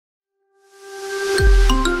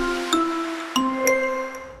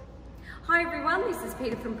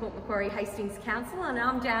Peta from Port Macquarie Hastings Council, and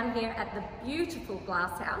I'm down here at the beautiful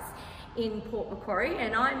Glasshouse in Port Macquarie,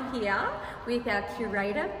 and I'm here with our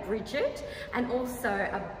curator Bridget and also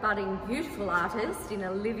a budding beautiful artist in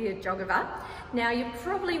Olivia. Now you're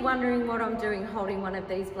probably wondering what I'm doing holding one of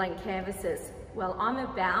these blank canvases. Well, I'm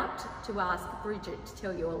about to ask Bridget to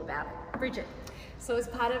tell you all about it. Bridget. So as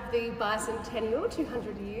part of the Bicentennial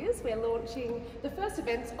 200 years, we're launching the first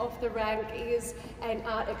event off the rank is an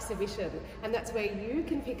art exhibition, and that's where you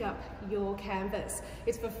can pick up your canvas.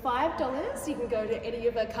 It's for $5. You can go to any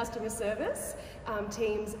of our customer service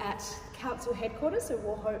teams at council headquarters, so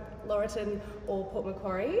Wauchope, Laurieton or Port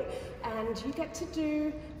Macquarie, and you get to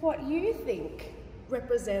do what you think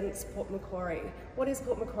represents Port Macquarie. What is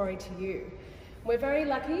Port Macquarie to you? We're very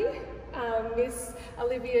lucky. Miss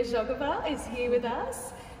Olivia is here with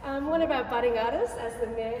us, one of our budding artists, as the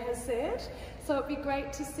Mayor has said. So it'd be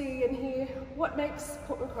great to see and hear what makes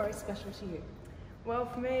Port Macquarie special to you. Well,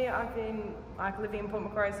 for me, I've been living in Port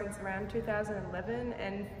Macquarie since around 2011,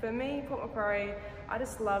 and for me, Port Macquarie, I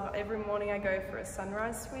just love every morning I go for a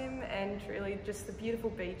sunrise swim, and really just the beautiful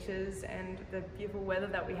beaches and the beautiful weather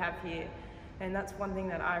that we have here. And that's one thing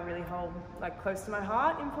that I really hold close to my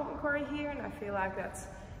heart in Port Macquarie here, and I feel like that's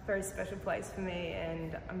a very special place for me,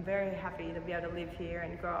 and I'm very happy to be able to live here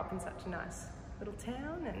and grow up in such a nice little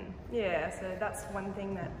town. And yeah, so that's one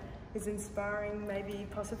thing that is inspiring, maybe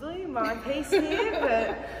possibly my piece here,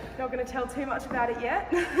 but not going to tell too much about it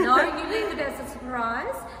yet. No, you leave it as a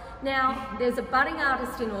surprise. Now, there's a budding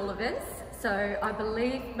artist in all of us, so I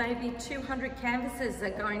believe maybe 200 canvases are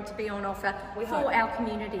going to be on offer for our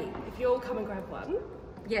community. If you all come and grab one.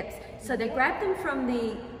 Yes, so they grab them from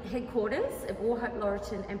the headquarters at Wauchope,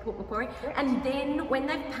 Laurieton and Port Macquarie. Correct. And then when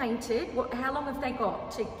they've painted, how long have they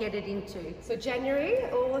got to get it into? So January,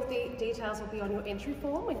 all of the details will be on your entry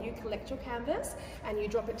form when you collect your canvas and you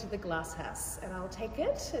drop it to the Glasshouse, and I'll take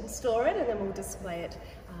it and store it, and then we'll display it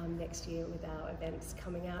next year with our events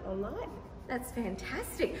coming out online. That's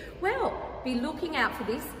fantastic. Well, be looking out for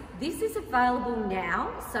this. This is available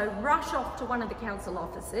now, so rush off to one of the council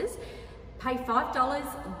offices. Pay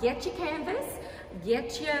 $5, get your canvas,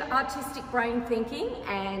 get your artistic brain thinking,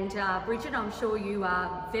 and Bridget, I'm sure you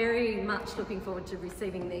are very much looking forward to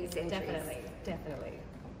receiving these entries. Definitely.